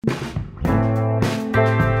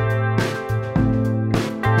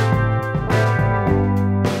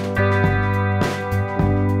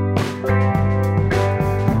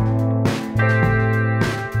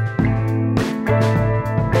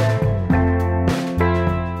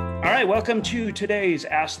Welcome to today's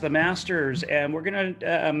Ask the Masters, and we're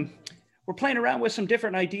playing around with some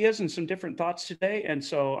different ideas and some different thoughts today. And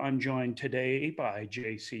so I'm joined today by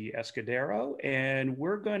JC Escudero, and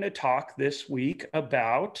we're going to talk this week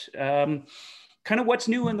about kind of what's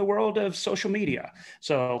new in the world of social media.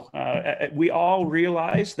 So we all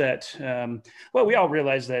realize that, we all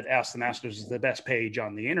realize that Ask the Masters is the best page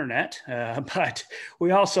on the internet, but we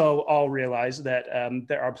also all realize that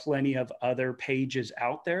there are plenty of other pages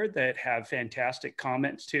out there that have fantastic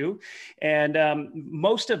comments too. And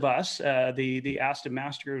most of us, the Ask the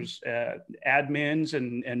Masters admins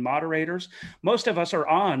and moderators, most of us are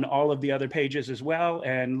on all of the other pages as well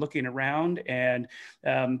and looking around, and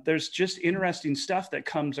there's just interesting stuff that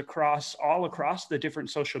comes all across the different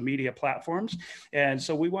social media platforms. And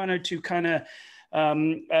so we wanted to kind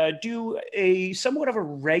of do a somewhat of a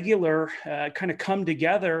regular kind of come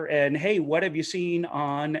together and, hey, what have you seen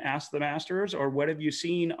on Ask the Masters, or what have you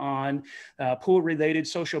seen on pool related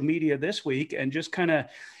social media this week, and just kind of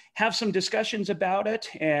have some discussions about it.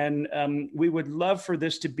 And we would love for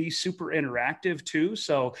this to be super interactive too.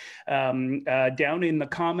 So down in the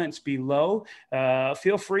comments below,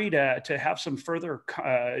 feel free to have some further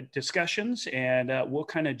discussions, and we'll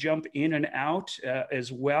kind of jump in and out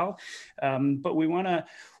as well. But we want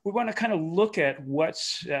to kind of look at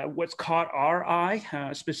what's caught our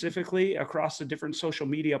eye specifically across the different social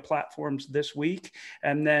media platforms this week.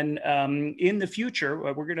 And then in the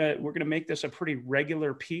future, we're gonna make this a pretty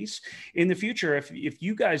regular piece. In the future, if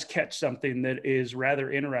you guys catch something that is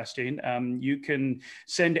rather interesting, you can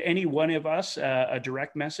send any one of us a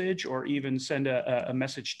direct message, or even send a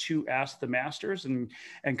message to Ask the Masters and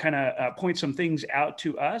kind of point some things out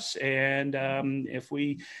to us. And if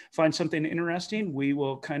we find something interesting, we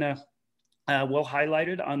will kind of we'll highlight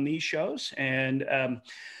it on these shows. And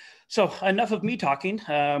so enough of me talking.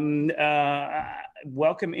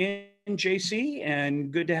 Welcome in, JC,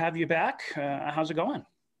 and good to have you back. How's it going?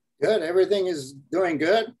 Good. Everything is doing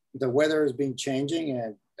good. The weather has been changing,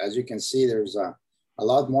 and as you can see, there's a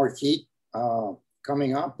lot more heat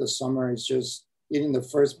coming up. The summer is just hitting the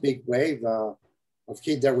first big wave of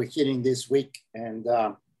heat that we're hitting this week. And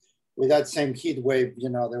with that same heat wave,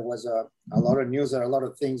 there was a lot of news and a lot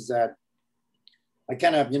of things that I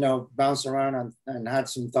kind of, bounced around and had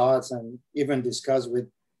some thoughts, and even discussed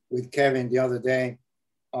with Kevin the other day.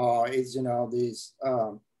 It's,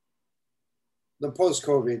 the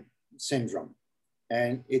post-COVID syndrome.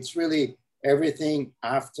 And it's really everything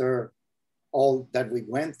after all that we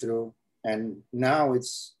went through. And now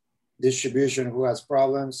it's distribution who has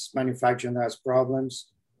problems, manufacturing has problems,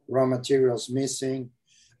 raw materials missing.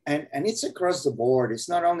 And it's across the board. It's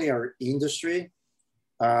not only our industry.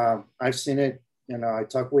 I've seen it. I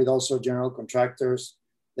talk with also general contractors.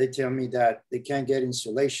 They tell me that they can't get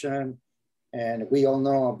insulation. And we all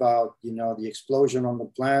know about, the explosion on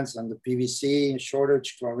the plants and the PVC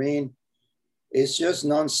shortage, chlorine. It's just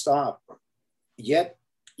nonstop. Yet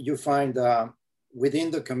you find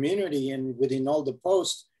within the community and within all the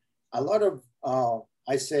posts, a lot of,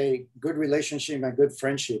 I say, good relationship and good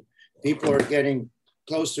friendship. People are getting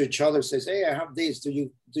close to each other, says, hey, I have this. Do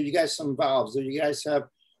you guys some valves? Do you guys have,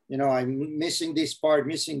 I'm missing this part,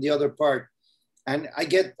 missing the other part. And I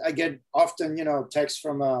get often, texts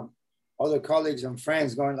from other colleagues and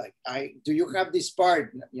friends going like, do you have this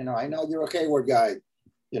part? I know you're a Hayward guy,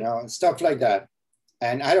 and stuff like that.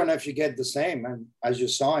 And I don't know if you get the same, and as you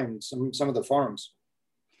saw in some of the forums.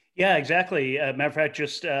 Yeah, exactly. Matter of fact,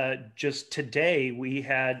 just today we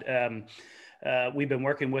had, we've been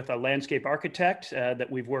working with a landscape architect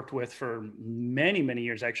that we've worked with for many, many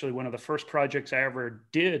years. Actually, one of the first projects I ever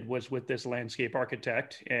did was with this landscape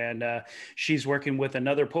architect, and she's working with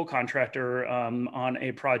another pool contractor on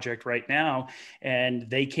a project right now, and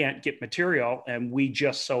they can't get material. And we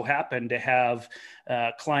just so happen to have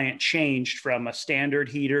client changed from a standard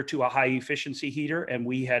heater to a high efficiency heater, and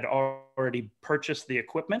we had already purchased the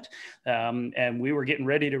equipment, and we were getting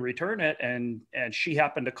ready to return it, and she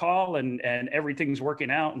happened to call, and everything's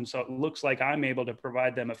working out. And so it looks like I'm able to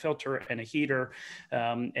provide them a filter and a heater.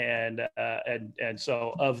 And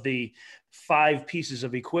so of the 5 pieces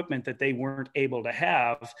of equipment that they weren't able to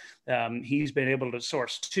have, he's been able to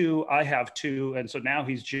source 2. I have 2. And so now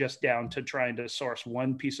he's just down to trying to source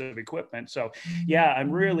 1 piece of equipment. So yeah,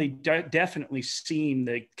 I'm really definitely seeing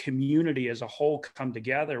the community as a whole come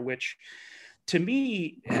together, which to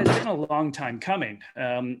me has been a long time coming.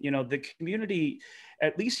 The community,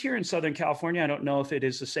 at least here in Southern California, I don't know if it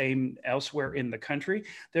is the same elsewhere in the country,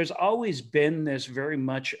 there's always been this very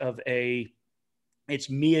much of a it's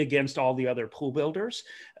me against all the other pool builders.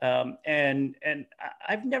 And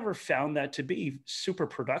I've never found that to be super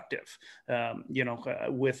productive.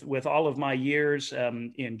 With all of my years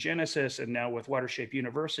in Genesis and now with Watershape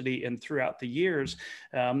University and throughout the years,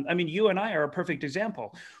 I mean, you and I are a perfect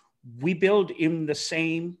example. We build in the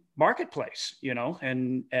same marketplace,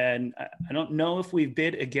 and I don't know if we've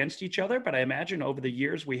bid against each other, but I imagine over the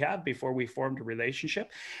years we have before we formed a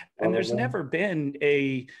relationship. And there's never been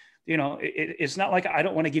it's not like I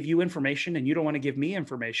don't want to give you information and you don't want to give me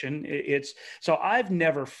information. So I've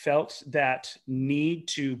never felt that need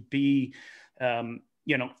to be,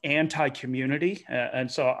 anti-community. And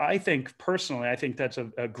so I think personally, I think that's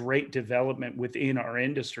a great development within our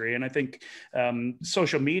industry. And I think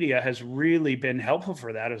social media has really been helpful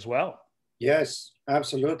for that as well. Yes,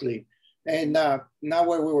 absolutely. And now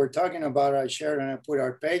what we were talking about, I shared and I put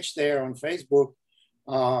our page there on Facebook.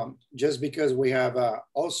 Just because we have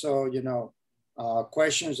also,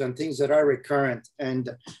 questions and things that are recurrent. And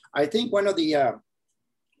I think one of the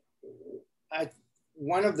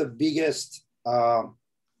biggest,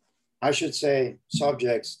 I should say,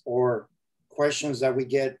 subjects or questions that we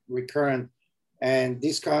get recurrent, and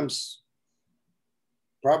this comes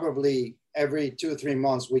probably every 2-3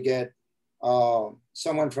 months, we get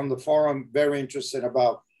someone from the forum very interested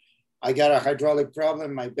about, I got a hydraulic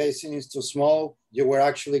problem, my basin is too small. You were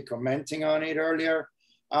actually commenting on it earlier.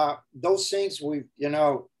 Those things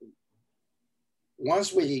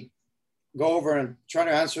once we go over and try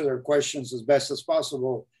to answer their questions as best as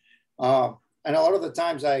possible. And a lot of the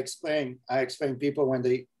times I explain people when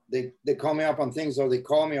they call me up on things, or they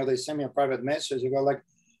call me or they send me a private message, you go like,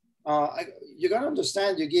 you got to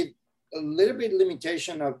understand, you give a little bit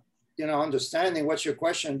limitation of, understanding what's your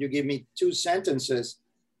question. You give me 2 sentences.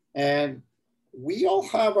 And we all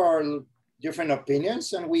have our different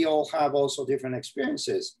opinions, and we all have also different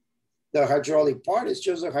experiences. The hydraulic part is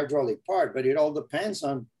just a hydraulic part, but it all depends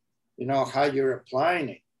on, how you're applying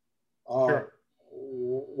it. Sure.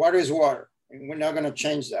 Water is water, and we're not going to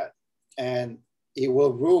change that. And it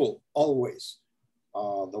will rule always,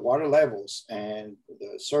 the water levels and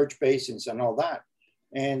the surge basins and all that.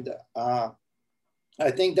 And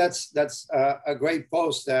I think that's a great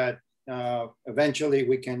post that eventually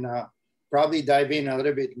we can probably dive in a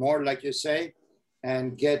little bit more, like you say,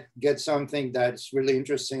 and get something that's really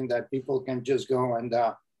interesting that people can just go and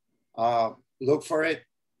look for it.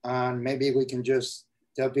 And maybe we can just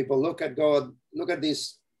tell people, look at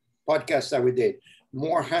this podcast that we did,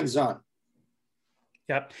 more hands-on.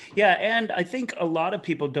 Yep. Yeah. And I think a lot of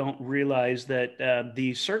people don't realize that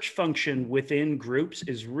the search function within groups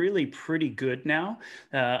is really pretty good now.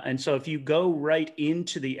 And so if you go right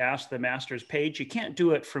into the Ask the Masters page, you can't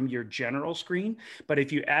do it from your general screen. But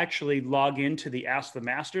if you actually log into the Ask the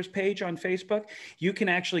Masters page on Facebook, you can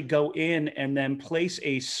actually go in and then place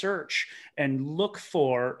a search and look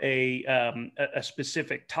for a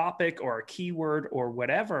specific topic or a keyword or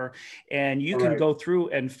whatever. And you can go through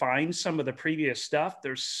and find some of the previous stuff.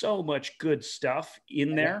 There's so much good stuff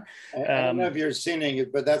in there. I don't know if you're seeing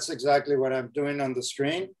it, but that's exactly what I'm doing on the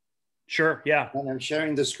screen. Sure, yeah. And I'm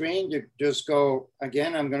sharing the screen. You just go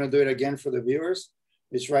again. I'm going to do it again for the viewers.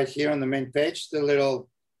 It's right here on the main page, the little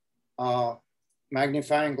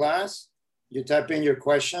magnifying glass. You type in your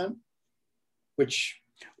question,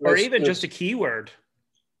 or even just a keyword.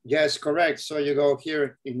 Yes, correct. So you go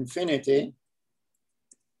here, infinity.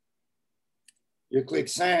 You click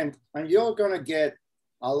send, and you're going to get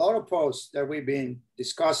a lot of posts that we've been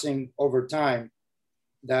discussing over time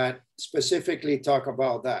that specifically talk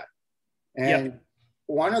about that. And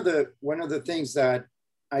one of the things that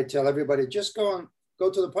I tell everybody, just go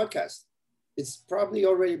to the podcast. It's probably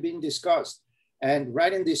already been discussed. And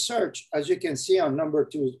right in the search, as you can see on number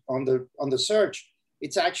 2 on the search,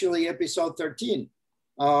 it's actually episode 13.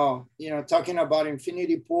 Talking about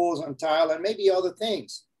infinity pools and tile and maybe other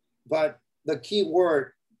things, but the key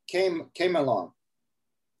word came along.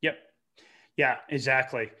 Yep. Yeah,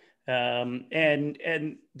 exactly.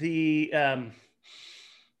 And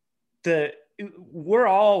we're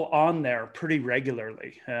all on there pretty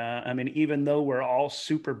regularly. I mean, even though we're all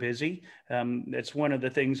super busy, it's one of the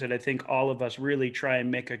things that I think all of us really try and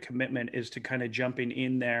make a commitment is to kind of jumping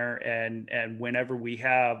in there and whenever we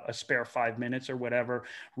have a spare 5 minutes or whatever,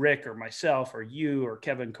 Rick or myself or you or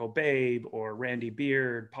Kevin Kobabe or Randy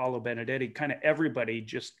Beard, Paulo Benedetti, kind of everybody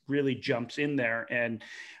just really jumps in there and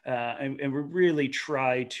we really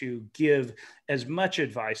try to give as much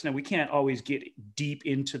advice. Now, we can't always get deep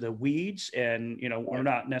into the weeds and, we're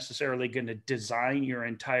not necessarily going to design your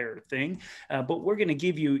entire thing, but we're going to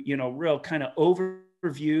give you, real kind of overview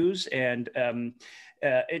reviews and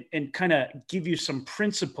kind of give you some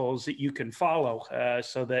principles that you can follow,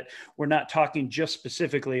 so that we're not talking just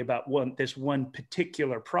specifically about this one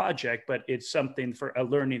particular project, but it's something for a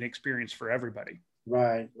learning experience for everybody.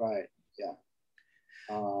 Right. Yeah.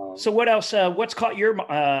 So what else? What's caught your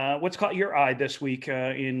eye this week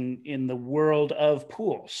in the world of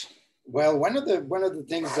pools? Well, one of the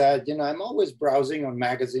things that, I'm always browsing on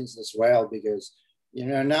magazines as well, because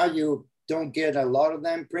now you don't get a lot of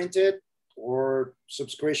them printed or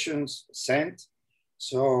subscriptions sent,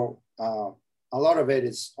 so a lot of it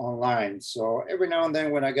is online. So every now and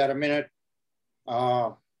then when I got a minute,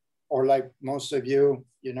 or like most of you,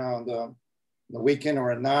 the weekend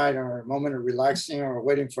or at night or a moment of relaxing or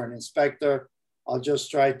waiting for an inspector, I'll just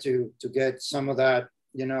try to get some of that,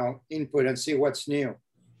 input and see what's new.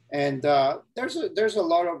 And there's a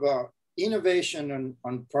lot of innovation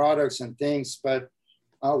on products and things, but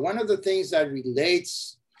one of the things that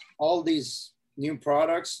relates all these new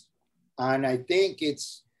products, and I think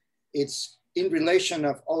it's in relation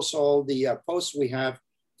of also all the posts we have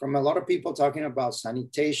from a lot of people talking about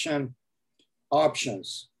sanitation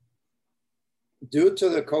options. Due to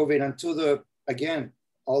the COVID and to the, again,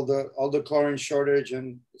 all the chlorine shortage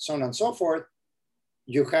and so on and so forth,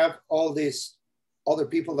 you have all these other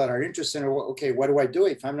people that are interested in, okay, what do I do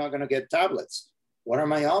if I'm not going to get tablets? What are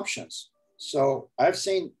my options? So I've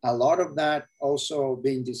seen a lot of that also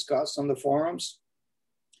being discussed on the forums.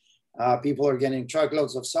 People are getting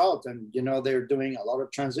truckloads of salt, and they're doing a lot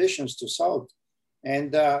of transitions to salt,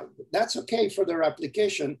 and that's okay for their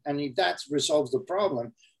application. And if that resolves the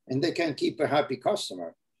problem, and they can keep a happy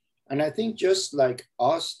customer. And I think just like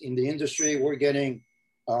us in the industry, we're getting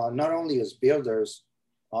not only as builders,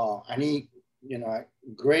 any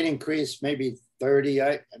great increase, maybe 30.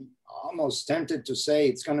 I'm almost tempted to say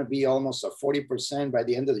it's going to be almost a 40% by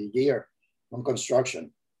the end of the year on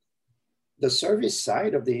construction. The service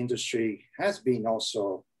side of the industry has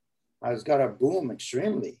got a boom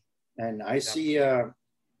extremely. And I see a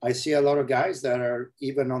lot of guys that are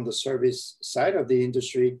even on the service side of the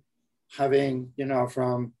industry having,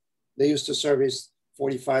 they used to service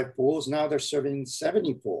 45 pools, now they're serving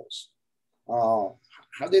 70 pools.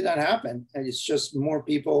 How did that happen? And it's just more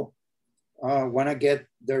people want to get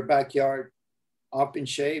their backyard up in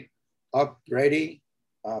shape, up ready.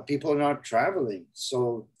 People are not traveling,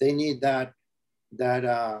 so they need that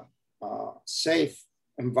safe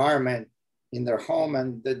environment in their home,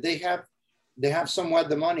 and that they have somewhat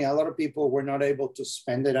the money. A lot of people were not able to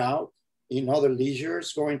spend it out in other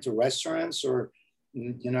leisures, going to restaurants or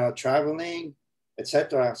traveling,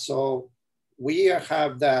 etc. So we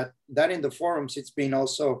have that in the forums. It's been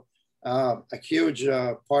also a huge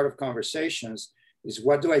part of conversations is,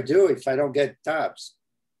 what do I do if I don't get tabs?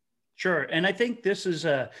 Sure. And I think this is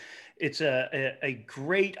it's a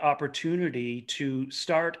great opportunity to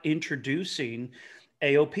start introducing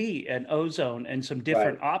AOP and ozone and some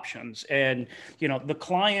different options. And, the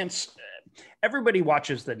clients, everybody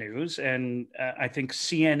watches the news, and I think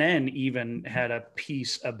CNN even had a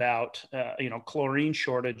piece about chlorine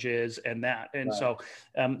shortages and that. And so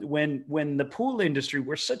when the pool industry,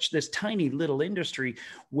 we're this tiny little industry,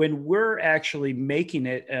 when we're actually making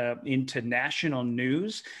it into national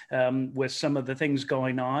news with some of the things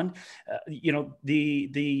going on,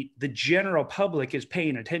 the general public is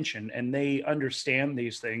paying attention and they understand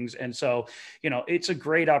these things. And so it's a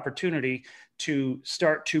great opportunity to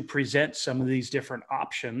start to present some of these different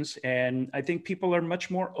options. And I think people are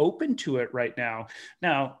much more open to it right now.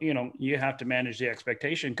 Now, you have to manage the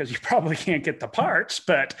expectation because you probably can't get the parts,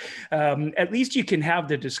 but at least you can have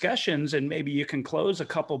the discussions, and maybe you can close a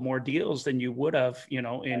couple more deals than you would have,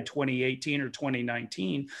 in 2018 or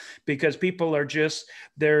 2019, because people are just,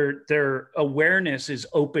 their awareness is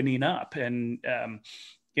opening up. And,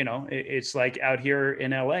 it's like out here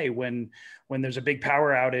in LA when there's a big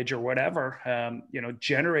power outage or whatever,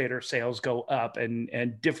 generator sales go up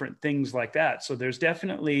and different things like that. So there's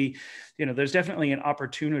definitely an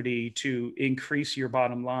opportunity to increase your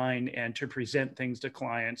bottom line and to present things to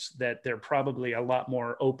clients that they're probably a lot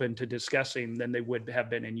more open to discussing than they would have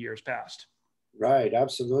been in years past. Right.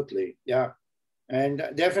 Absolutely. Yeah. And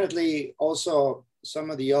definitely also some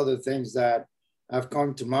of the other things that have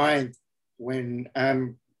come to mind when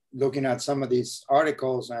I'm looking at some of these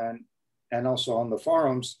articles and also on the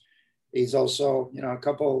forums is also, a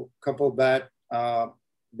couple bad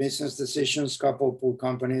business decisions, couple pool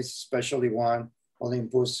companies, especially one,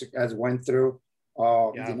 Olympus, has went through,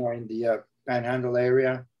 in the Panhandle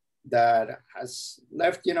area, that has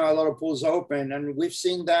left, a lot of pools open. And we've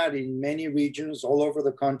seen that in many regions all over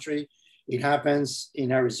the country. It happens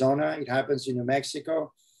in Arizona, it happens in New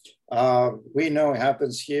Mexico. We know it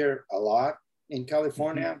happens here a lot in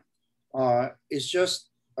California. It's just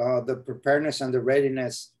the preparedness and the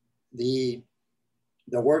readiness, the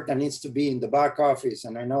work that needs to be in the back office.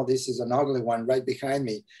 And I know this is an ugly one right behind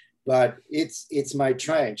me, but it's my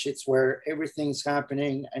trench. It's where everything's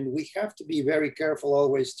happening. And we have to be very careful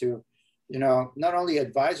always to, not only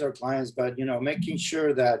advise our clients, but, making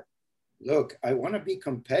sure that, look, I want to be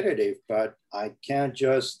competitive, but I can't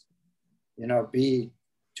just, be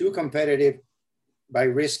too competitive by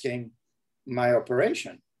risking my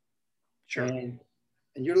operation. Sure. And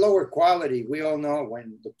your lower quality, we all know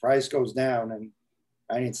when the price goes down, and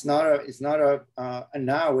it's not a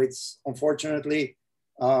now, it's unfortunately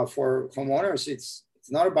for homeowners, it's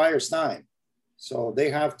not a buyer's time. So they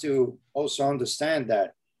have to also understand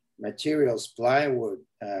that materials, plywood,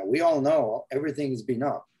 we all know everything's been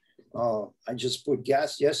up. I just put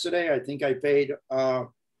gas yesterday. I think I paid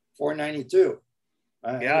 $4.92.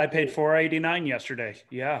 Yeah, I paid $4.89 yesterday.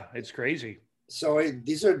 Yeah, it's crazy. So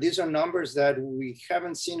these are numbers that we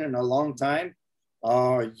haven't seen in a long time.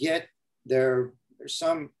 Yet there's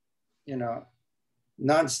some,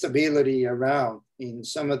 non-stability around in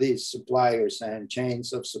some of these suppliers and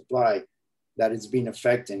chains of supply that it's been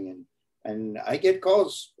affecting. And I get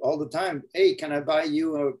calls all the time. Hey, can I buy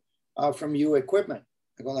you from you equipment?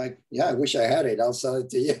 I go like, yeah, I wish I had it. I'll sell it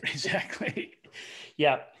to you. Exactly.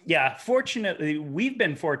 Yeah. Fortunately, we've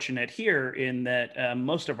been fortunate here in that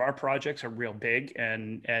most of our projects are real big,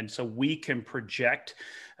 and so we can project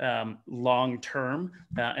long term.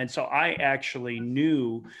 And so I actually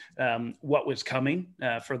knew what was coming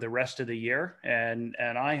for the rest of the year. And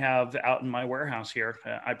I have out in my warehouse here,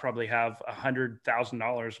 I probably have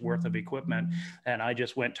 $100,000 worth of equipment. And I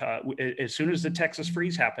just went to, as soon as the Texas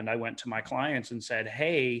freeze happened, I went to my clients and said,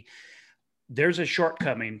 hey, there's a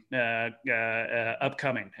shortcoming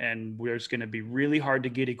upcoming, and it's going to be really hard to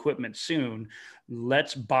get equipment soon.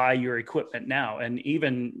 Let's buy your equipment now. And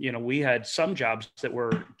even, we had some jobs that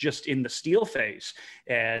were just in the steel phase,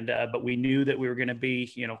 and but we knew that we were going to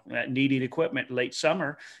be, needing equipment late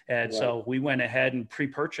summer. And right. So we went ahead and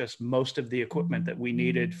pre-purchased most of the equipment that we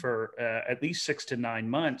needed for at least 6 to 9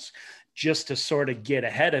 months, just to sort of get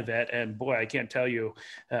ahead of it. And boy, I can't tell you,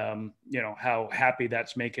 how happy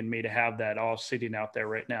that's making me to have that all sitting out there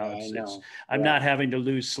right now. I'm not having to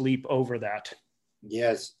lose sleep over that.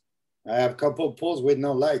 Yes. I have a couple of pools with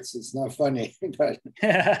no lights. It's not funny, but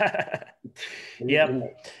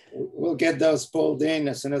we'll get those pulled in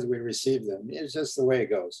as soon as we receive them. It's just the way it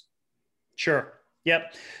goes. Sure.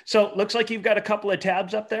 Yep. So looks like you've got a couple of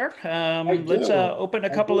tabs up there. Let's open a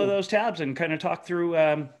couple of those tabs and kind of talk through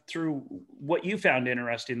what you found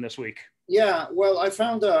interesting this week. Yeah, well, I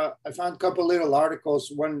found a couple little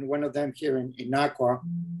articles. One of them here in Nacua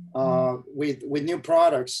with new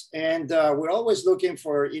products, and we're always looking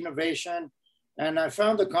for innovation. And I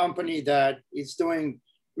found a company that is doing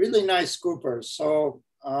really nice scoopers. So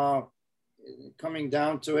coming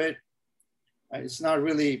down to it, it's not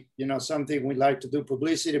really, something we like to do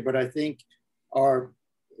publicity, but I think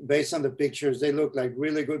based on the pictures, they look like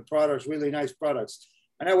really good products, really nice products.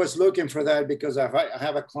 And I was looking for that because I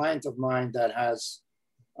have a client of mine that has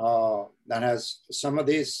some of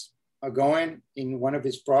these going in one of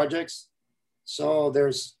his projects. So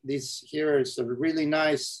there's here is a really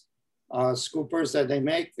nice scoopers that they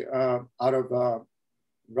make out of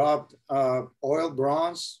rubbed oil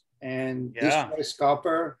bronze and distressed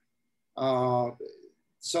copper.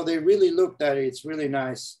 So they really looked at it. It's really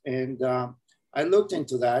nice. And I looked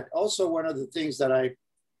into that. Also, one of the things that I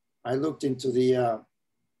looked into the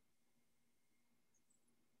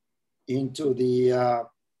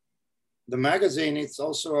magazine, it's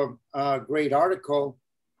also a great article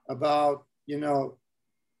about, let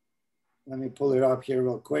me pull it up here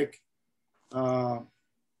real quick.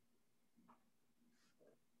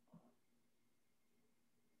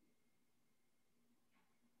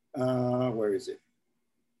 Where is it?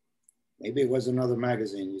 Maybe it was another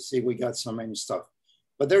magazine. You see, we got so many stuff,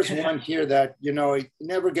 but there's one here that, it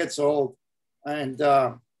never gets old. And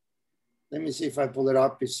let me see if I pull it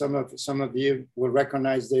up. If some of you will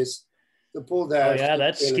recognize this, the pool that. Oh yeah,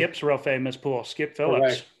 that's Skip's real famous pool, Skip Phillips.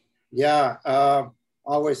 Correct. Yeah,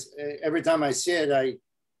 always, every time I see it,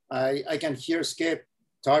 I can hear Skip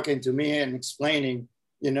talking to me and explaining,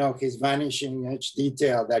 his vanishing edge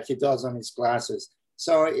detail that he does on his glasses.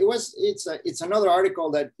 So it's another article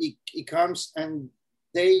that it comes and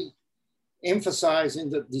they emphasize in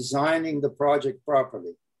the designing the project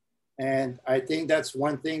properly. And I think that's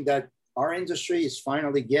one thing that our industry is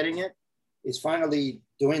finally getting it. It's finally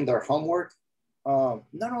doing their homework.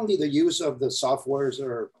 Not only the use of the softwares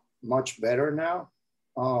are much better now.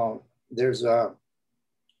 There's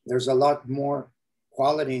there's a lot more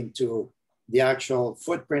quality into the actual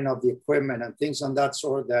footprint of the equipment and things on that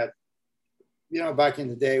sort that, back in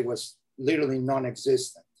the day was literally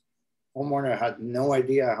non-existent. Homeowner had no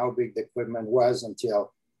idea how big the equipment was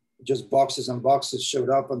until just boxes and boxes showed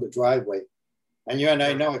up on the driveway. And you and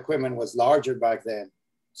I know equipment was larger back then.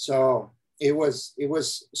 So it was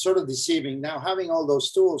sort of deceiving. Now having all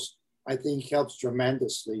those tools, I think helps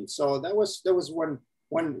tremendously. So that was one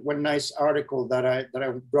nice article that I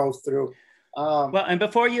browsed through. Well, and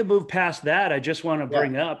before you move past that, I just want to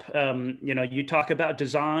bring up, you talk about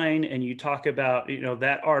design and you talk about,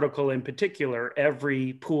 that article in particular,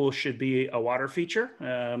 every pool should be a water feature.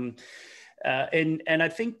 And I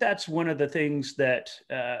think that's one of the things that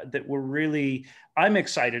I'm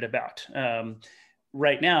excited about.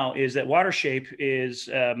 Right now is that WaterShape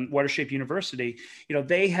University,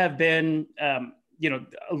 they have been,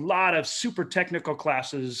 a lot of super technical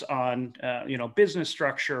classes on, business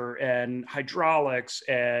structure and hydraulics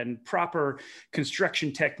and proper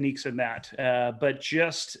construction techniques and that. But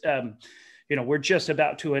just, we're just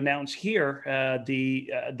about to announce here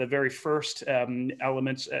the very first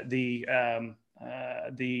elements, the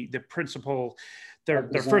principal. Their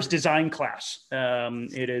first design class.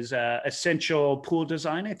 It is Essential Pool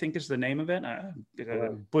Design, I think is the name of it.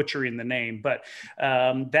 I'm butchering the name, but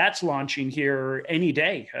that's launching here any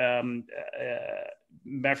day.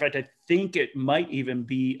 Matter of fact, I think it might even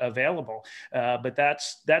be available, but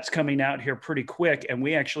that's coming out here pretty quick. And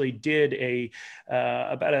we actually did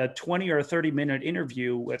about a 20 or 30-minute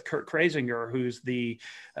interview with Kurt Krasinger, who's the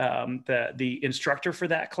instructor for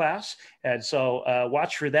that class. And so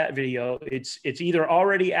watch for that video. It's either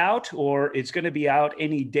already out or it's going to be out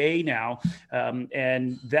any day now.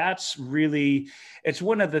 And that's really, it's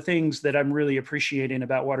one of the things that I'm really appreciating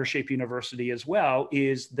about WaterShape University as well,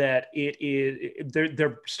 is that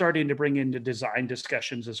they're starting to bring into design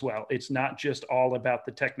discussions as well. It's not just all about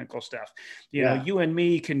the technical stuff. You know, you and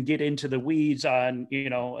me can get into the weeds on,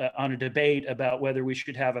 on a debate about whether we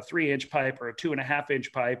should have a 3-inch pipe or a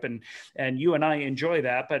 2.5-inch pipe. And you and I enjoy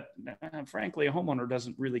that, but frankly, a homeowner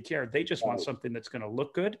doesn't really care. They just want something that's going to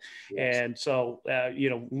look good. Yes. And so,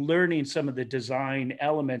 learning some of the design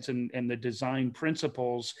elements and the design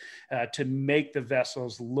principles to make the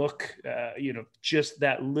vessels look, just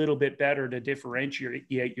that little bit better to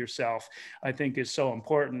differentiate yourself, I think is so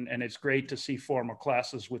important. And it's great to see formal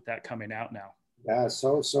classes with that coming out now. Yeah,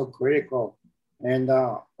 so critical. And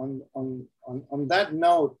on that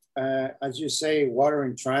note, as you say, water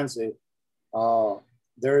in transit,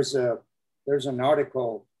 there's an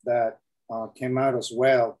article that came out as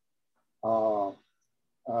well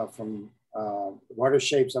from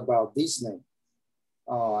WaterShapes about Disney.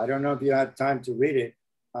 I don't know if you had time to read it.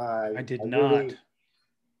 I did not. Really,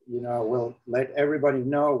 we'll let everybody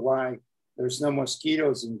know why there's no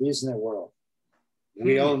mosquitoes in Disney World.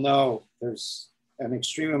 We all know there's an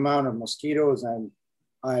extreme amount of mosquitoes, and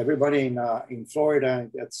everybody in Florida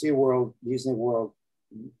at SeaWorld, Disney World,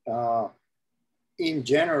 in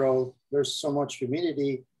general, there's so much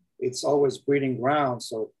humidity. It's always breeding ground.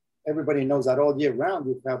 So everybody knows that all year round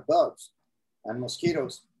you have bugs and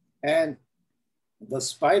mosquitoes. And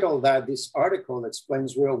despite all that, this article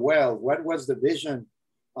explains real well what was the vision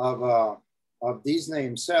of Disney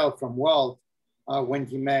himself from Walt when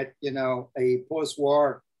he met, a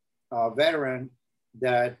post-war veteran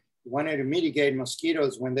that wanted to mitigate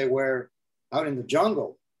mosquitoes when they were out in the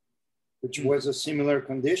jungle, which was a similar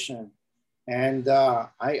condition. And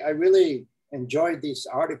I really enjoyed this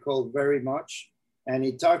article very much. And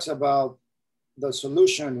it talks about the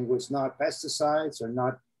solution was not pesticides or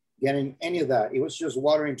not getting any of that. It was just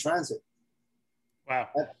water in transit. Wow.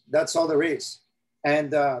 That's all there is.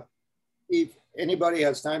 And if anybody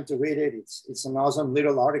has time to read it, it's an awesome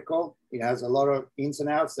little article. It has a lot of ins and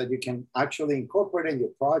outs that you can actually incorporate in your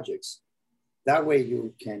projects. That way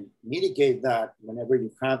you can mitigate that whenever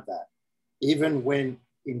you have that. Even when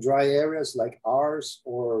in dry areas like ours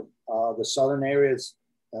or the southern areas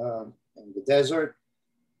in the desert,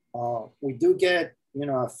 we do get,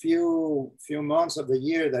 a few months of the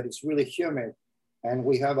year that it's really humid, and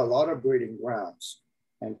we have a lot of breeding grounds,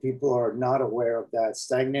 and people are not aware of that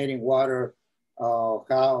stagnating water,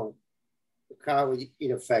 how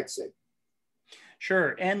it affects it.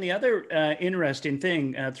 Sure. And the other interesting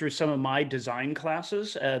thing through some of my design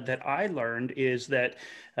classes that I learned is that,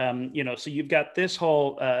 so you've got this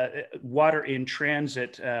whole water in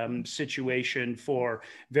transit situation for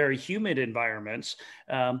very humid environments.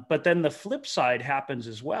 But then the flip side happens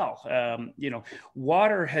as well.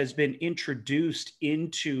 Water has been introduced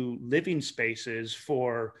into living spaces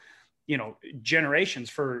for generations,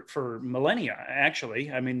 for millennia,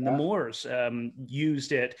 actually. I mean, the Moors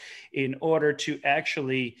used it in order to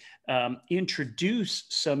actually introduce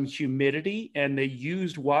some humidity, and they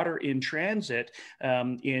used water in transit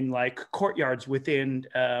in like courtyards within,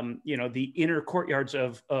 the inner courtyards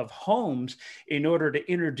of homes, in order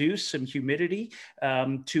to introduce some humidity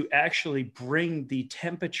to actually bring the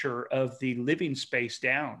temperature of the living space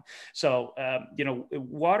down. So,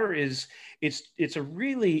 water it's a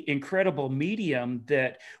really incredible medium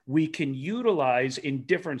that we can utilize in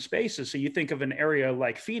different spaces. So you think of an area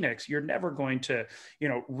like Phoenix, you're never going to,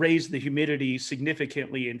 raise the humidity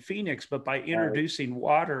significantly in Phoenix, but by introducing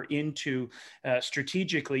water into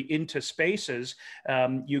strategically into spaces,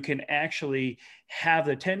 you can actually have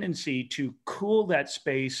the tendency to cool that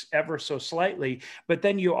space ever so slightly. But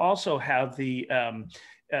then you also have the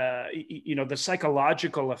the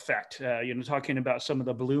psychological effect, talking about some of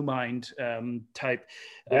the Blue Mind type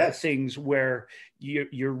things, where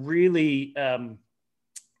you're really,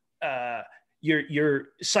 you're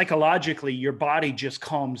psychologically, your body just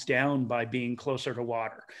calms down by being closer to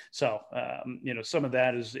water. So, some of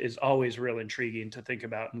that is always real intriguing to think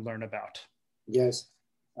about and learn about. Yes.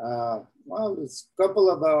 Well, it's a couple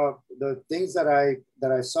of the things that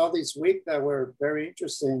I saw this week that were very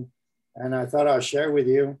interesting, and I thought I'll share with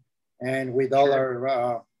you and with all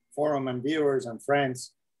our forum and viewers and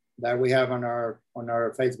friends that we have on our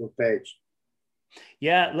Facebook page.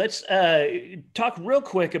 Yeah, let's talk real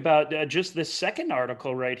quick about just this second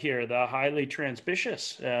article right here, the highly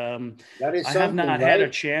transpiscious. That is I have not had a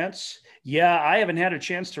chance. Yeah, I haven't had a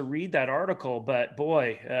chance to read that article, but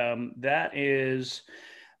boy,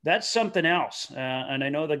 that's something else. And I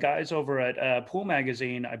know the guys over at Pool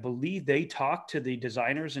Magazine, I believe they talked to the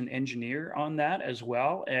designers and engineer on that as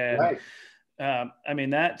well. And I mean,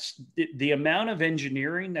 that's the amount of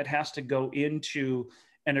engineering that has to go into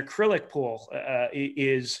an acrylic pool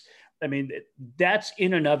that's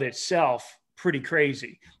in and of itself pretty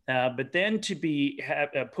crazy. But then to be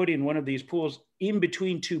putting one of these pools in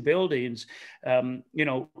between two buildings,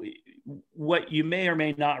 what you may or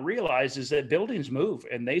may not realize is that buildings move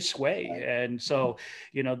and they sway. And so,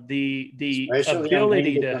 the especially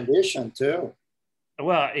ability to condition too.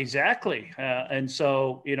 Well, exactly. And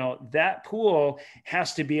so, that pool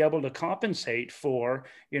has to be able to compensate for,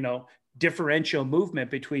 differential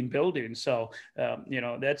movement between buildings. So,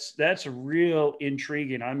 that's real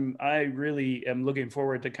intriguing. I really am looking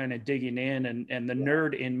forward to kind of digging in, and the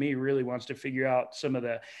nerd in me really wants to figure out some of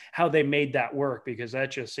how they made that work, because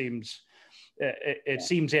that just seems,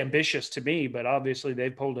 seems ambitious to me, but obviously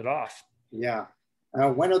they've pulled it off. Yeah.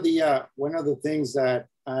 One of the things that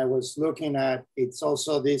I was looking at, it's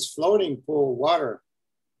also this floating pool water,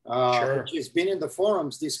 which has been in the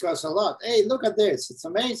forums discussed a lot. Hey, look at this. It's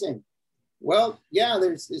amazing. Well, yeah,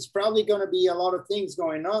 it's probably going to be a lot of things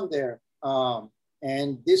going on there.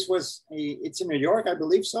 And it's in New York, I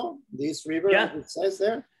believe so. This river, it says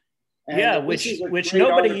there. And which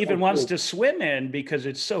nobody even wants to swim in because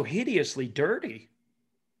it's so hideously dirty.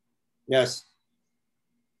 Yes.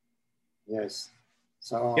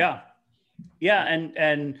 So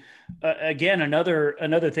and again,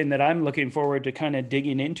 another thing that I'm looking forward to kind of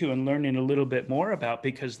digging into and learning a little bit more about,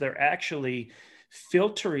 because they're actually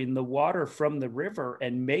filtering the water from the river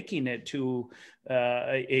and making it to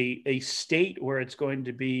a state where it's going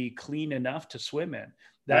to be clean enough to swim in.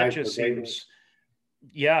 That just seems,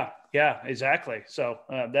 yeah, exactly. So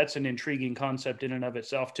that's an intriguing concept in and of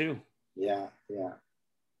itself too. Yeah.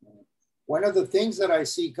 One of the things that I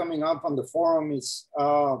see coming up on the forum is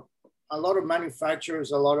a lot of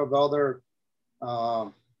manufacturers, a lot of other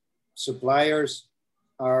suppliers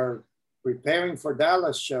are preparing for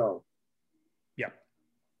Dallas show. Yeah.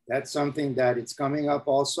 That's something that it's coming up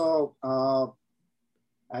also.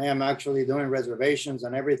 I am actually doing reservations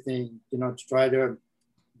and everything, to try to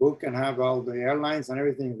book and have all the airlines and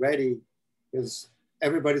everything ready, because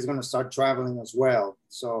everybody's going to start traveling as well.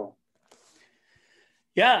 So.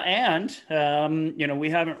 Yeah, and we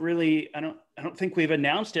haven't really. I don't think we've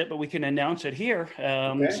announced it, but we can announce it here.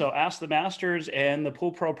 So Ask the Masters and the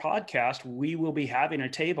Pool Pro podcast, we will be having a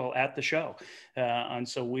table at the show. And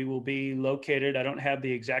so we will be located. I don't have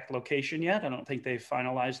the exact location yet. I don't think they've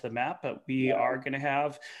finalized the map, but we are going to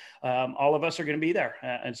have, all of us are going to be there.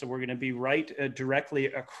 And so we're going to be right directly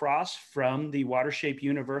across from the Watershape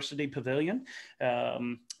University Pavilion.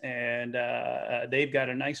 And they've got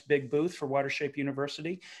a nice big booth for Watershape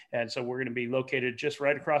University. And so we're going to be located just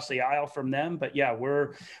right across the aisle from them. But yeah,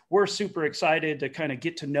 we're super excited to kind of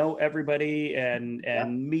get to know everybody and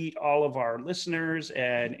meet all of our listeners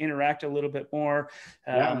and interact a little bit more.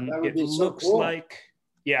 That would be looks so cool. like,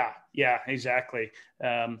 Yeah, exactly.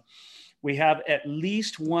 We have at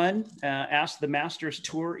least one Ask the Masters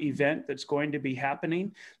Tour event that's going to be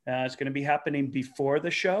happening. It's going to be happening before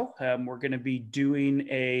the show. We're going to be doing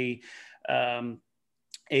um,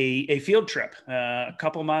 a field trip, a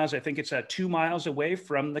couple miles. I think it's 2 miles away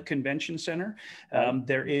from the convention center.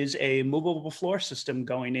 There is a movable floor system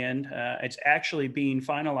going in. It's actually being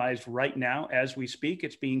finalized right now as we speak.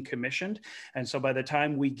 It's being commissioned. And so by the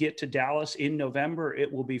time we get to Dallas in November,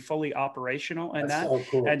 it will be fully operational. And That's so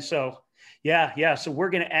cool. And so yeah. So we're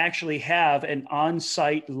going to actually have an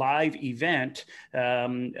on-site live event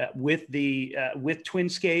with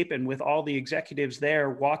Twinscape and with all the executives there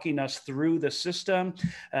walking us through the system.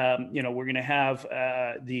 We're going to have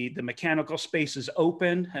the mechanical spaces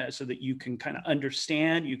open so that you can kind of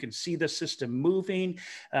understand, you can see the system moving.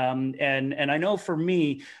 And I know for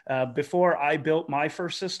me, before I built my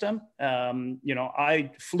first system,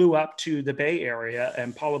 I flew up to the Bay Area,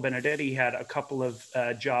 and Paolo Benedetti had a couple of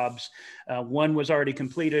jobs. One was already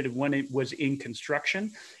completed and one was in construction.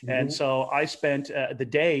 Mm-hmm. And so I spent the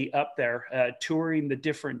day up there touring the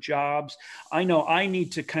different jobs. I know I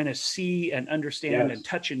need to kind of see and understand and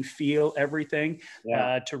touch and feel everything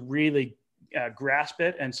to really grasp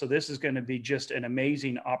it. And so this is going to be just an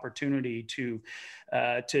amazing opportunity to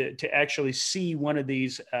actually see one of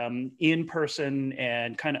these in person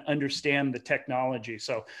and kind of understand the technology.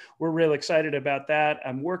 So we're real excited about that.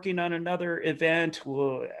 I'm working on another event.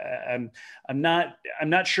 I'm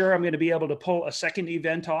not sure I'm going to be able to pull a second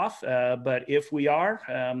event off, but if we are,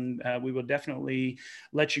 we will definitely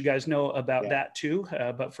let you guys know about that too.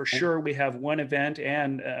 But for sure, we have one event,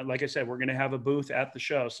 and like I said, we're going to have a booth at the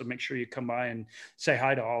show. So make sure you come by and say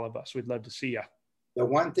hi to all of us. We'd love to see you. The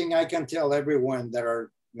one thing I can tell everyone that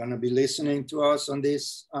are going to be listening to us on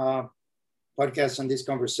this podcast and this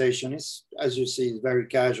conversation is, as you see, very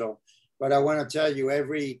casual. But I want to tell you,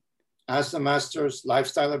 every Ask the Masters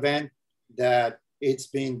lifestyle event that it's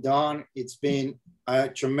been done, it's been a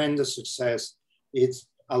tremendous success. It's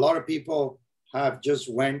a lot of people have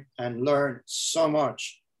just went and learned so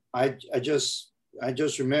much. I just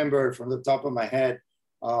remember from the top of my head,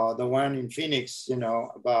 the one in Phoenix,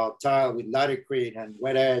 about tile with Laticrete and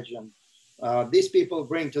wet edge. And these people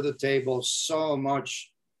bring to the table so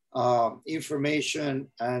much information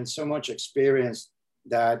and so much experience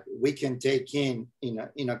that we can take in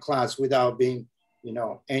a class without being,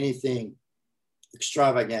 anything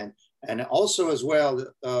extravagant. And also as well,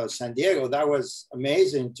 San Diego, that was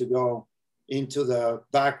amazing to go into the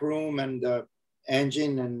back room and the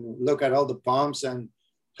engine and look at all the pumps and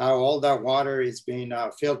how all that water is being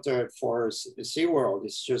filtered for SeaWorld.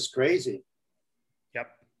 It's just crazy. Yep.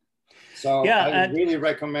 So I really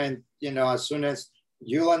recommend, as soon as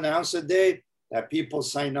you'll announce a date, that people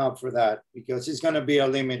sign up for that, because it's going to be a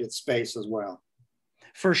limited space as well.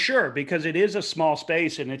 For sure, because it is a small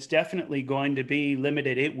space and it's definitely going to be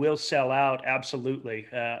limited. It will sell out, absolutely.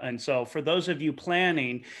 And so for those of you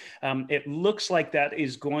planning, it looks like that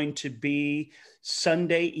is going to be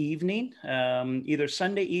Sunday evening, either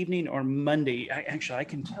Sunday evening or Monday. I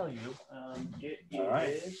can tell you, it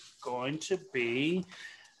is going to be,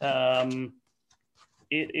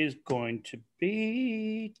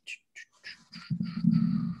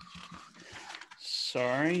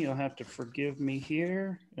 sorry, you'll have to forgive me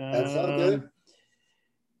here. That's all good.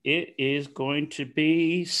 It is going to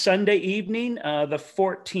be Sunday evening, the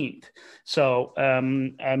 14th. So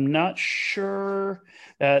I'm not sure.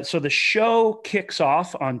 So the show kicks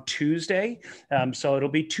off on Tuesday. So it'll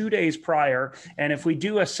be 2 days prior. And if we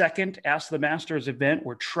do a second Ask the Masters event,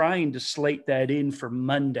 we're trying to slate that in for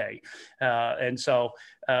Monday. And so,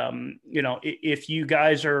 if you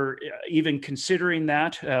guys are even considering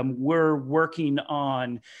that, we're working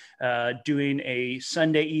on doing a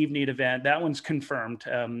Sunday evening event. That one's confirmed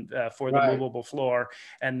for the movable floor.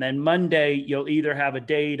 And then Monday, you'll either have a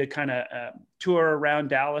day to kind of tour around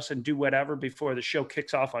Dallas and do whatever before the show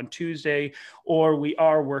kicks off on Tuesday, or we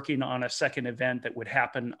are working on a second event that would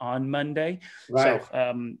happen on Monday. Right.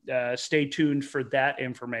 So stay tuned for that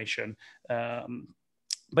information.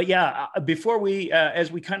 But yeah, before we, as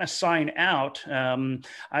we kind of sign out,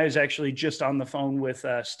 I was actually just on the phone with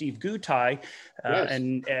Steve Gutai,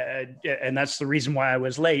 and that's the reason why I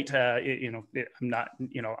was late. I'm not,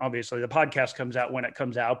 obviously the podcast comes out when it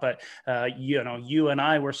comes out, but you and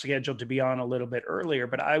I were scheduled to be on a little bit earlier.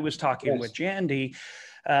 But I was talking with Jandy,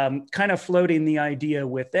 kind of floating the idea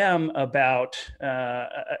with them about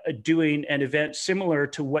doing an event similar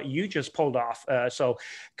to what you just pulled off. So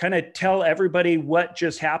kind of tell everybody what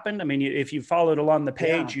just happened. I mean, if you followed along the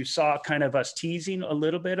page, you saw kind of us teasing a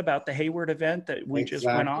little bit about the Hayward event that we just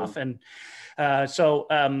went off. And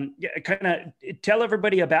Yeah, kind of tell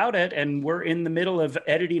everybody about it. And we're in the middle of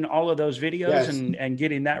editing all of those videos and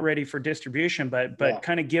getting that ready for distribution. But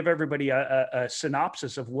kind of give everybody a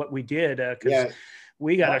synopsis of what we did, because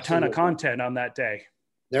we got a ton of content on that day.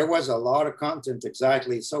 There was a lot of content,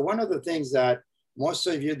 exactly. So one of the things that most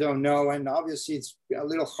of you don't know, and obviously it's a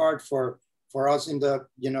little hard for us in the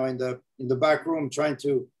in the back room trying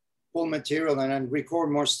to pull material and then record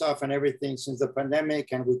more stuff and everything since the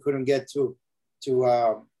pandemic, and we couldn't get to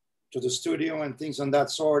the studio and things on that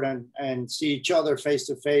sort, and see each other face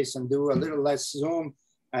to face and do a little less Zoom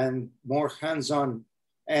and more hands-on.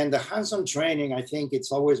 And the hands-on training, I think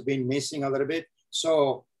it's always been missing a little bit.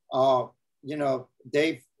 So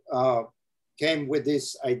Dave came with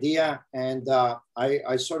this idea, and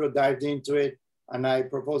I sort of dived into it, and I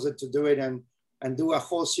proposed to do it and do a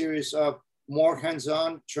whole series of more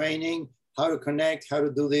hands-on training, how to connect, how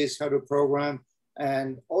to do this, how to program,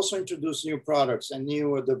 and also introduce new products and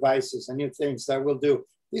new devices and new things that we'll do.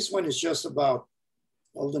 This one is just about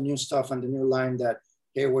all the new stuff and the new line that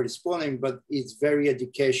Hayward is pulling, but it's very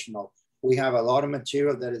educational. We have a lot of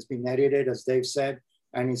material that has been edited, as Dave said,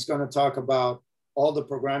 and it's going to talk about all the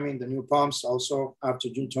programming, the new pumps, also after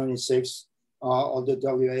June 26th, all the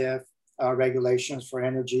WAF regulations for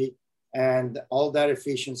energy and all that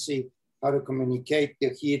efficiency, how to communicate the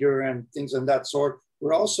heater and things of that sort.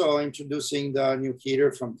 We're also introducing the new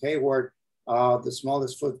heater from Hayward, the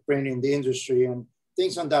smallest footprint in the industry, and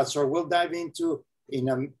things on that sort. We'll dive into in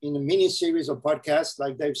a mini series of podcasts,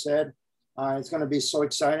 like Dave said. It's going to be so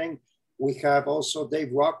exciting. We have also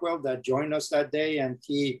Dave Rockwell that joined us that day, and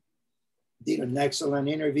he did an excellent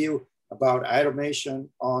interview about automation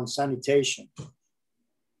on sanitation,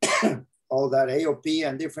 all that AOP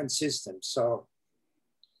and different systems. So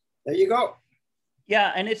there you go.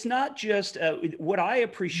 Yeah, and it's not just what I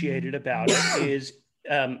appreciated about it is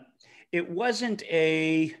it wasn't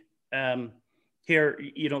a here,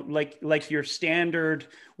 like your standard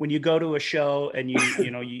when you go to a show and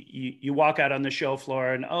you walk out on the show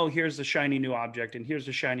floor and, oh, here's the shiny new object and here's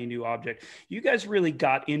the shiny new object. You guys really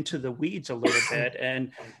got into the weeds a little bit,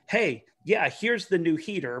 and hey, yeah, here's the new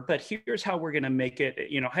heater, but here's how we're going to make it,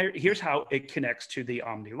 here's how it connects to the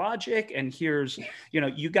OmniLogic. And here's,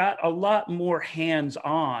 you got a lot more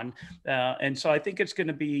hands-on. And so I think it's going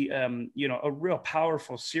to be, a real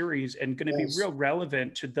powerful series and going to be real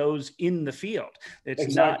relevant to those in the field.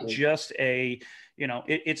 It's not just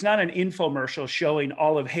it's not an infomercial showing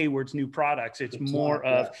all of Hayward's new products. It's more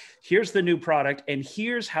of here's the new product and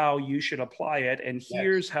here's how you should apply it. And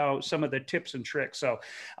here's how some of the tips and tricks. So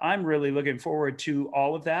I'm really looking forward to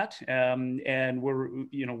all of that. And we're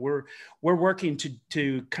working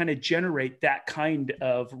to kind of generate that kind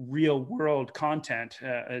of real world content.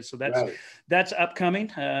 So that's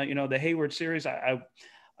upcoming. The Hayward series,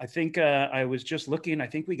 I think I was just looking, I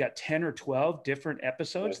think we got 10 or 12 different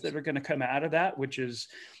episodes that are going to come out of that, which is,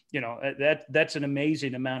 that's an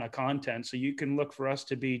amazing amount of content. So you can look for us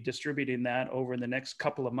to be distributing that over the next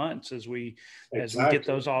couple of months as we get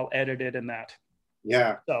those all edited and that.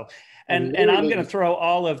 Yeah. So, and I'm going to throw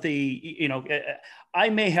all of the, I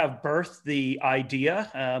may have birthed the idea,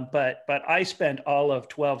 but I spent all of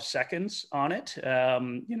 12 seconds on it.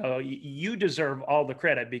 You deserve all the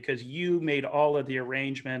credit because you made all of the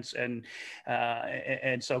arrangements, and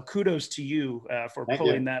so kudos to you for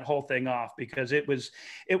pulling that whole thing off, because it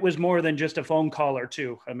was more than just a phone call or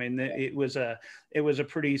two. I mean, it was a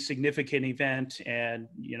pretty significant event, and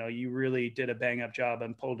you really did a bang up job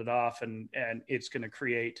and pulled it off, and it's going to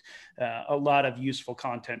create a lot of useful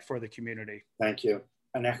content for the community. Thank you.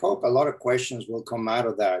 And I hope a lot of questions will come out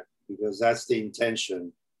of that, because that's the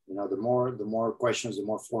intention. The more questions, the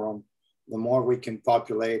more forum, the more we can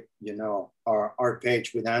populate, our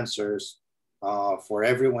page with answers for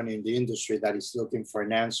everyone in the industry that is looking for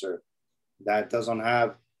an answer, that doesn't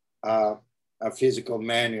have a physical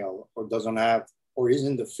manual or is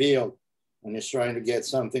in the field and is trying to get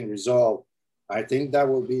something resolved. I think that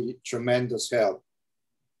will be tremendous help.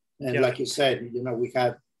 And like you said,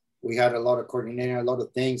 we had a lot of coordinating, a lot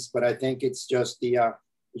of things, but I think it's just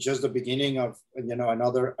the beginning of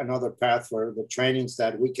another path for the trainings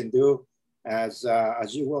that we can do, as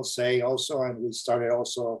you will say also. And we started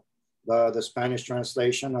also the Spanish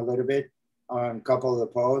translation a little bit on a couple of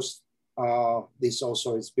the posts. This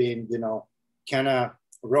also has been kind of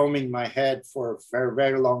roaming my head for a very,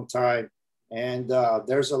 very long time. And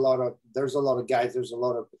there's a lot of guys, there's a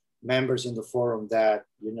lot of members in the forum that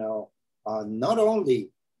not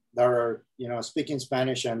only that are speaking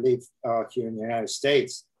Spanish and live here in the United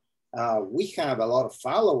States. We have a lot of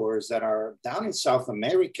followers that are down in South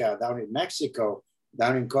America, down in Mexico,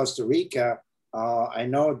 down in Costa Rica, I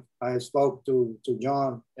know I spoke to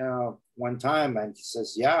John one time, and he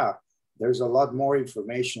says, yeah, there's a lot more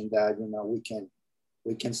information that, you know,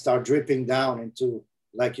 we can start dripping down into,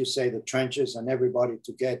 like you say, the trenches, and everybody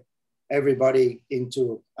to get everybody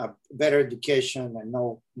into a better education and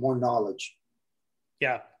know more knowledge.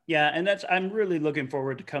 Yeah. Yeah. And I'm really looking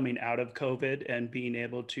forward to coming out of COVID and being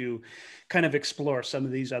able to kind of explore some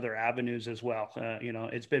of these other avenues as well. You know,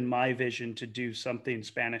 it's been my vision to do something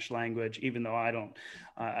Spanish language, even though I don't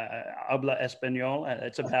habla español.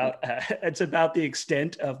 It's about the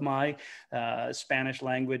extent of my Spanish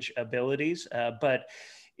language abilities. But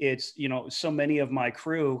it's, you know, so many of my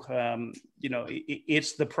crew, you know,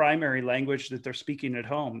 it's the primary language that they're speaking at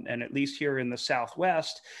home. And at least here in the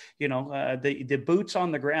Southwest, you know, the boots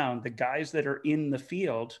on the ground, the guys that are in the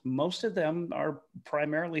field, most of them are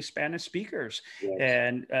primarily Spanish speakers. Yes.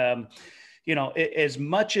 And, you know, as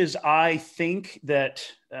much as I think that,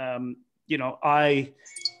 you know, I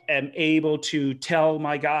am able to tell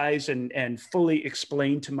my guys and fully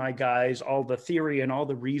explain to my guys all the theory and all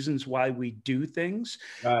the reasons why we do things.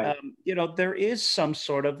 Right. You know, there is some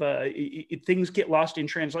sort of things get lost in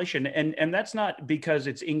translation, and that's not because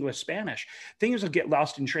it's English Spanish. Things will get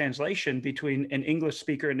lost in translation between an English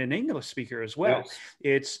speaker and an English speaker as well. Yes.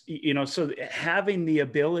 It's, you know, so having the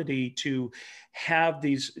ability to have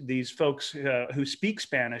these folks who speak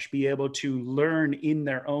Spanish be able to learn in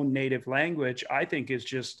their own native language, I think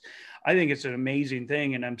it's an amazing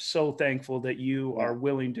thing. And I'm so thankful that you are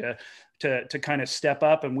willing to kind of step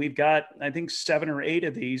up. And we've got, I think, 7 or 8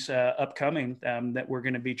 of these upcoming that we're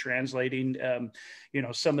going to be translating. You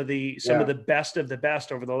know, some of the best of the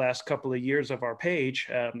best over the last couple of years of our page.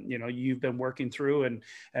 You know, you've been working through and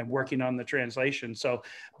working on the translation. So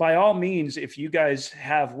by all means, if you guys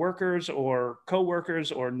have workers or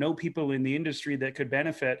coworkers or know people in the industry that could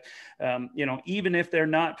benefit, you know, even if they're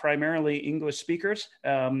not primarily English speakers,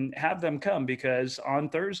 have them come, because on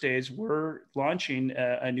Thursdays we're launching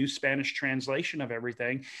a new Spanish translation of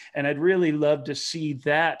everything, and I'd really love to see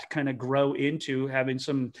that kind of grow into having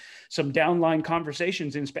some downline conversations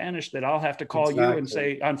in Spanish that I'll have to call you and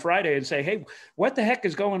say on Friday and say, hey, what the heck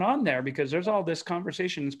is going on there? Because there's all this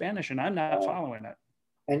conversation in Spanish and I'm not following it.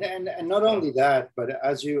 And not only that, but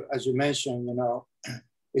as you mentioned, you know,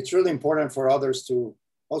 it's really important for others to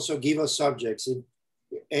also give us subjects.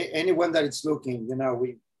 Anyone that is looking, you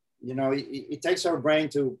know, it takes our brain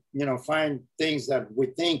to, you know, find things that we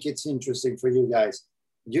think it's interesting for you guys.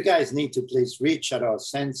 You guys need to please reach at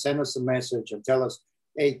us, send us a message and tell us,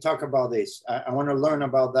 hey, talk about this. I want to learn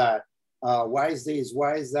about that. Why is this?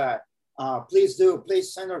 Why is that? Please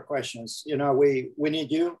send our questions. You know, we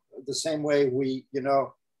need you the same way we, you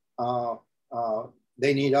know,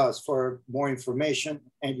 they need us for more information,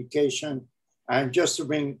 education, and just to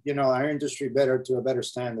bring, you know, our industry to a better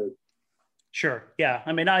standard. Sure. Yeah.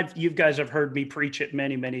 I mean, you guys have heard me preach it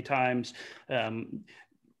many, many times.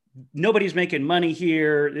 Nobody's making money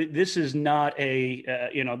here. This is not hey,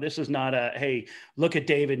 look at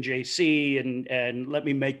Dave and JC and let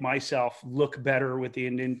me make myself look better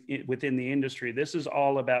within the industry. This is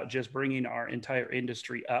all about just bringing our entire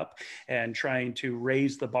industry up and trying to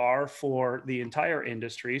raise the bar for the entire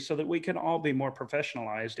industry so that we can all be more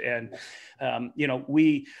professionalized. And, you know,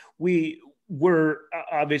 we've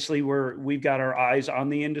got our eyes on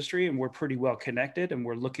the industry and we're pretty well connected and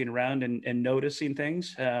we're looking around and noticing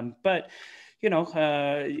things. But, you know,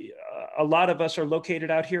 a lot of us are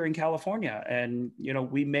located out here in California, and, you know,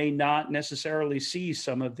 we may not necessarily see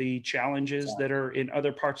some of the challenges that are in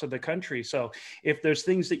other parts of the country. So if there's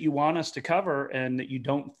things that you want us to cover and that you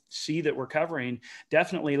don't see that we're covering,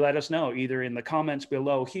 definitely let us know, either in the comments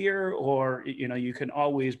below here, or, you know, you can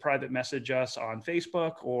always private message us on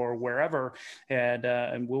Facebook or wherever.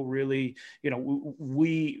 And we'll really, you know,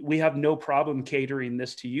 we have no problem catering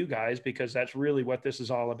this to you guys, because that's really what this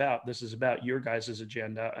is all about. This is about your guys'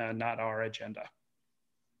 agenda and not our agenda.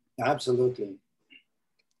 Absolutely.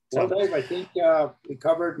 Well, Dave, I think we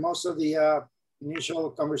covered most of the initial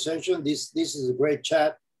conversation. This is a great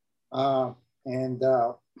chat, and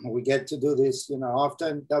we get to do this, you know,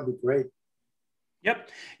 often. That'd be great. Yep.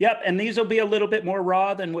 And these will be a little bit more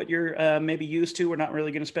raw than what you're maybe used to. We're not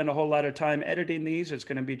really going to spend a whole lot of time editing these. It's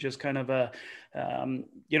going to be just kind of a,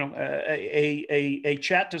 you know, a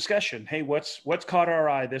chat discussion. Hey, what's caught our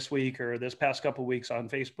eye this week or this past couple of weeks on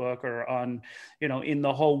Facebook or on, you know, in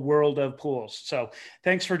the whole world of pools. So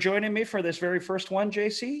thanks for joining me for this very first one,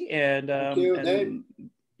 JC. And thank you, Dave.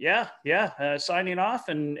 Yeah. Signing off,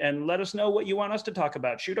 and let us know what you want us to talk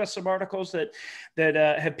about. Shoot us some articles that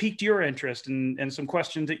have piqued your interest and some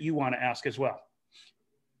questions that you want to ask as well.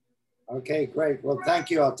 Okay, great. Well, thank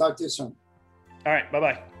you. I'll talk to you soon. All right.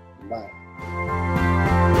 Bye-bye. Bye. you.